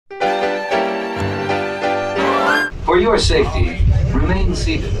For your safety, remain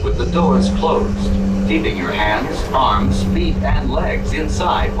seated with the doors closed, keeping your hands, arms, feet, and legs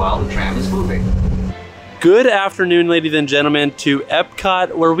inside while the tram is moving. Good afternoon, ladies and gentlemen, to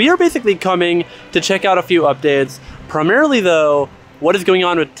EPCOT, where we are basically coming to check out a few updates. Primarily though, what is going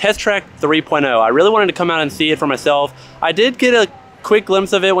on with Test Track 3.0. I really wanted to come out and see it for myself. I did get a quick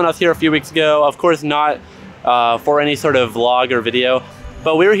glimpse of it when I was here a few weeks ago. Of course not for any sort of vlog or video,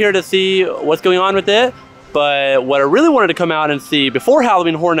 but we were here to see what's going on with it. But what I really wanted to come out and see before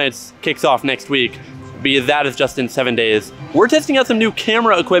Halloween Horror Nights kicks off next week, because that is just in 7 days, we're testing out some new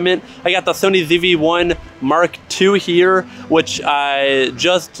camera equipment. I got the Sony ZV-1 Mark II here, which I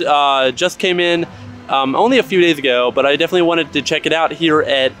just came in only a few days ago, but I definitely wanted to check it out here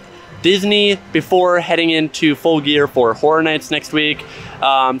at Disney before heading into full gear for Horror Nights next week.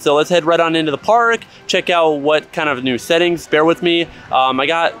 So let's head right on into the park, check out what kind of new settings. Bear with me. I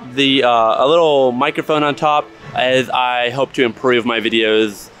got the a little microphone on top as I hope to improve my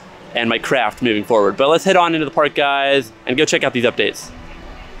videos and my craft moving forward. But let's head on into the park, guys, and go check out these updates.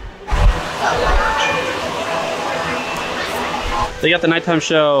 They got the nighttime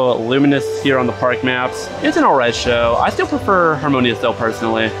show Luminous here on the park maps. It's an alright show. I still prefer Harmonious though,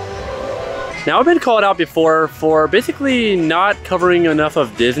 personally. Now, I've been called out before for basically not covering enough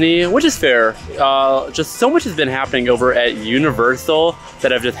of Disney, which is fair. Just so much has been happening over at Universal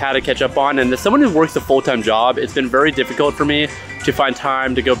that I've just had to catch up on. And as someone who works a full-time job, it's been very difficult for me to find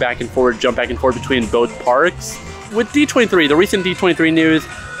time to go back and forth, jump back and forth between both parks. With D23, the recent D23 news,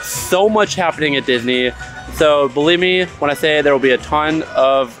 so much happening at Disney. So believe me when I say there will be a ton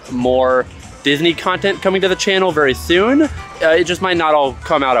of more Disney content coming to the channel very soon. It just might not all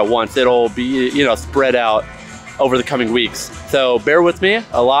come out at once. It'll be, you know, spread out over the coming weeks. So bear with me,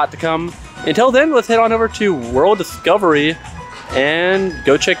 a lot to come. Until then, let's head on over to World Discovery and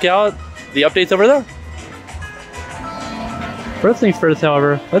go check out the updates over there. First things first,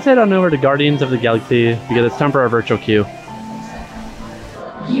 however, let's head on over to Guardians of the Galaxy because it's time for our virtual queue.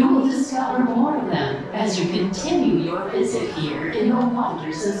 You will discover more of them as you continue your visit here in the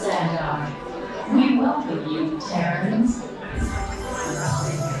wonders of Xandar. We welcome you, Terrans.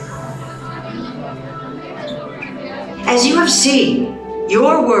 As you have seen,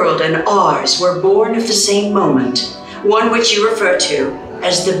 your world and ours were born of the same moment, one which you refer to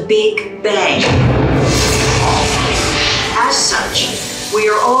as the Big Bang. As such, we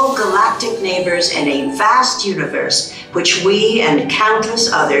are all galactic neighbors in a vast universe which we and countless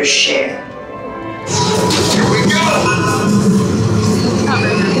others share. Here we go!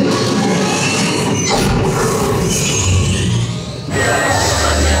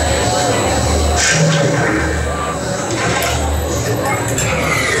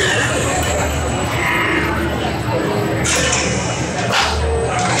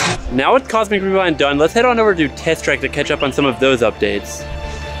 Now with Cosmic Rewind done, let's head on over to Test Track to catch up on some of those updates.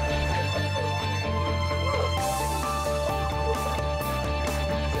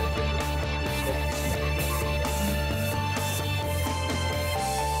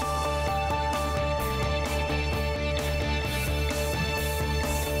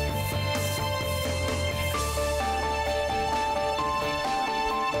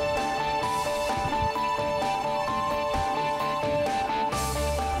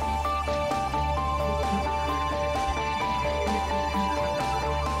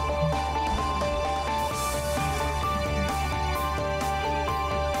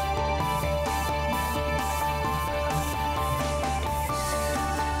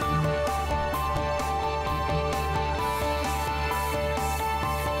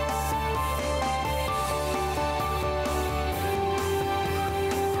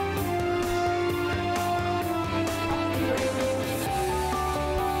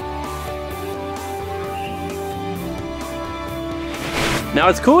 Now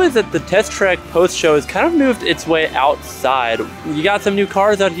what's cool is that the Test Track post-show has kind of moved its way outside. You got some new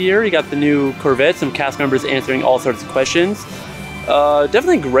cars out here, you got the new Corvette, some cast members answering all sorts of questions.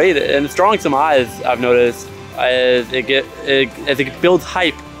 Definitely great, and it's drawing some eyes, I've noticed, as it builds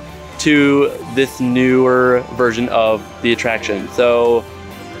hype to this newer version of the attraction. So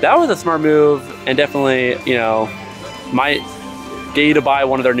that was a smart move, and definitely, you know, might get you to buy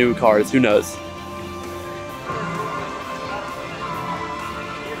one of their new cars, who knows.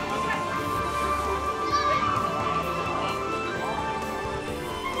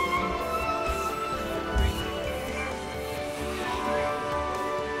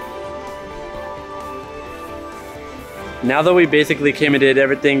 Now that we basically came and did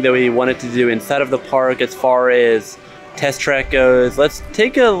everything that we wanted to do inside of the park as far as Test Track goes, let's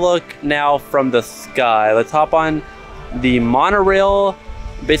take a look now from the sky. Let's hop on the monorail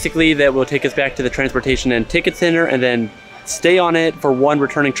Basically, that will take us back to the Transportation and Ticket Center and then stay on it for one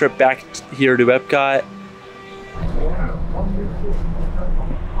returning trip back here to EPCOT.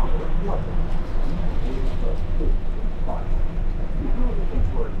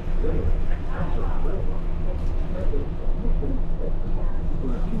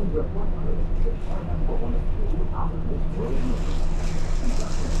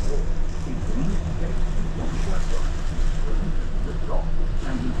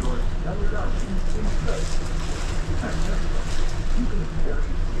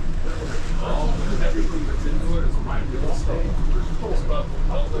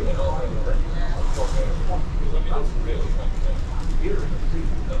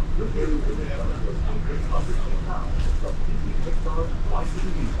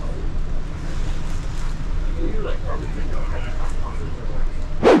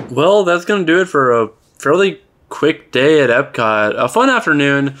 Well, that's gonna do it for a fairly quick day at EPCOT. A fun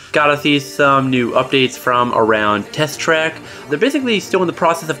afternoon. Got to see some new updates from around Test Track. They're basically still in the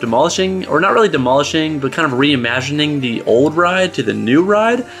process of demolishing, or not really demolishing, but kind of reimagining the old ride to the new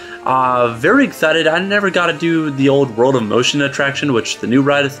ride. Very excited. I never got to do the old World of Motion attraction, which the new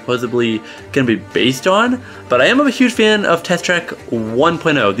ride is supposedly going to be based on. But I am a huge fan of Test Track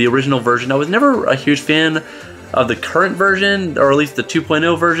 1.0, the original version. I was never a huge fan of the current version, or at least the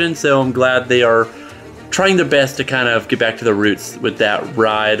 2.0 version, so I'm glad they are trying their best to kind of get back to the roots with that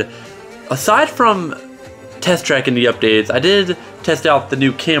ride. Aside from Test Track and the updates, I did test out the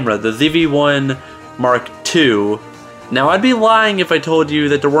new camera, the ZV-1 Mark II. Now, I'd be lying if I told you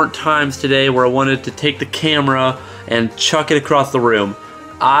that there weren't times today where I wanted to take the camera and chuck it across the room.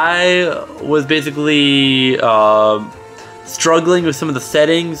 I was basically struggling with some of the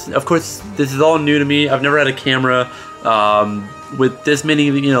settings. Of course, this is all new to me. I've never had a camera with this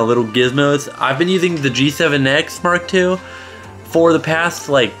many, little gizmos. I've been using the G7X Mark II for the past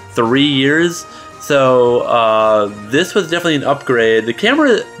like 3 years. So this was definitely an upgrade. The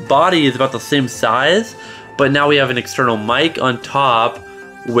camera body is about the same size, but now we have an external mic on top,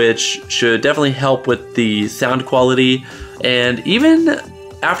 which should definitely help with the sound quality. And even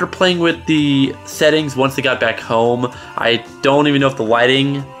after playing with the settings once I got back home, I don't even know if the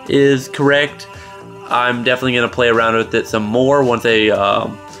lighting is correct. I'm definitely going to play around with it some more once I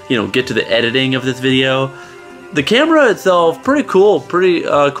get to the editing of this video. The camera itself, pretty cool,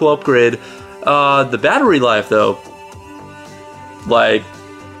 cool upgrade. The battery life though, like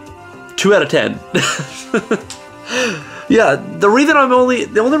 2 out of 10. Yeah, the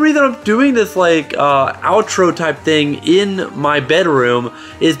only reason I'm doing this like outro type thing in my bedroom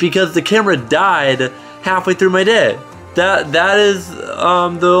is because the camera died halfway through my day. That is the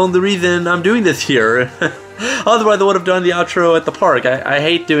only reason I'm doing this here. Otherwise I would have done the outro at the park. I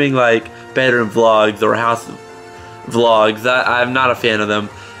hate doing like bedroom vlogs or house vlogs. I'm not a fan of them,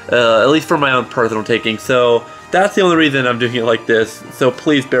 at least for my own personal taking. So that's the only reason I'm doing it like this. So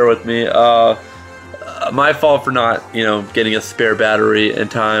please bear with me. My fault for not, getting a spare battery in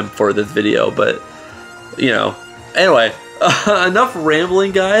time for this video, but, anyway, enough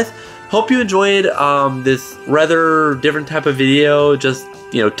rambling, guys. Hope you enjoyed this rather different type of video, just,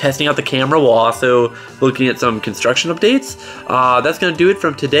 testing out the camera while also looking at some construction updates. That's going to do it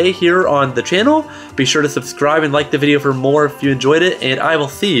from today here on the channel. Be sure to subscribe and like the video for more if you enjoyed it, and I will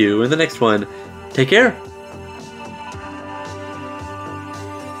see you in the next one. Take care.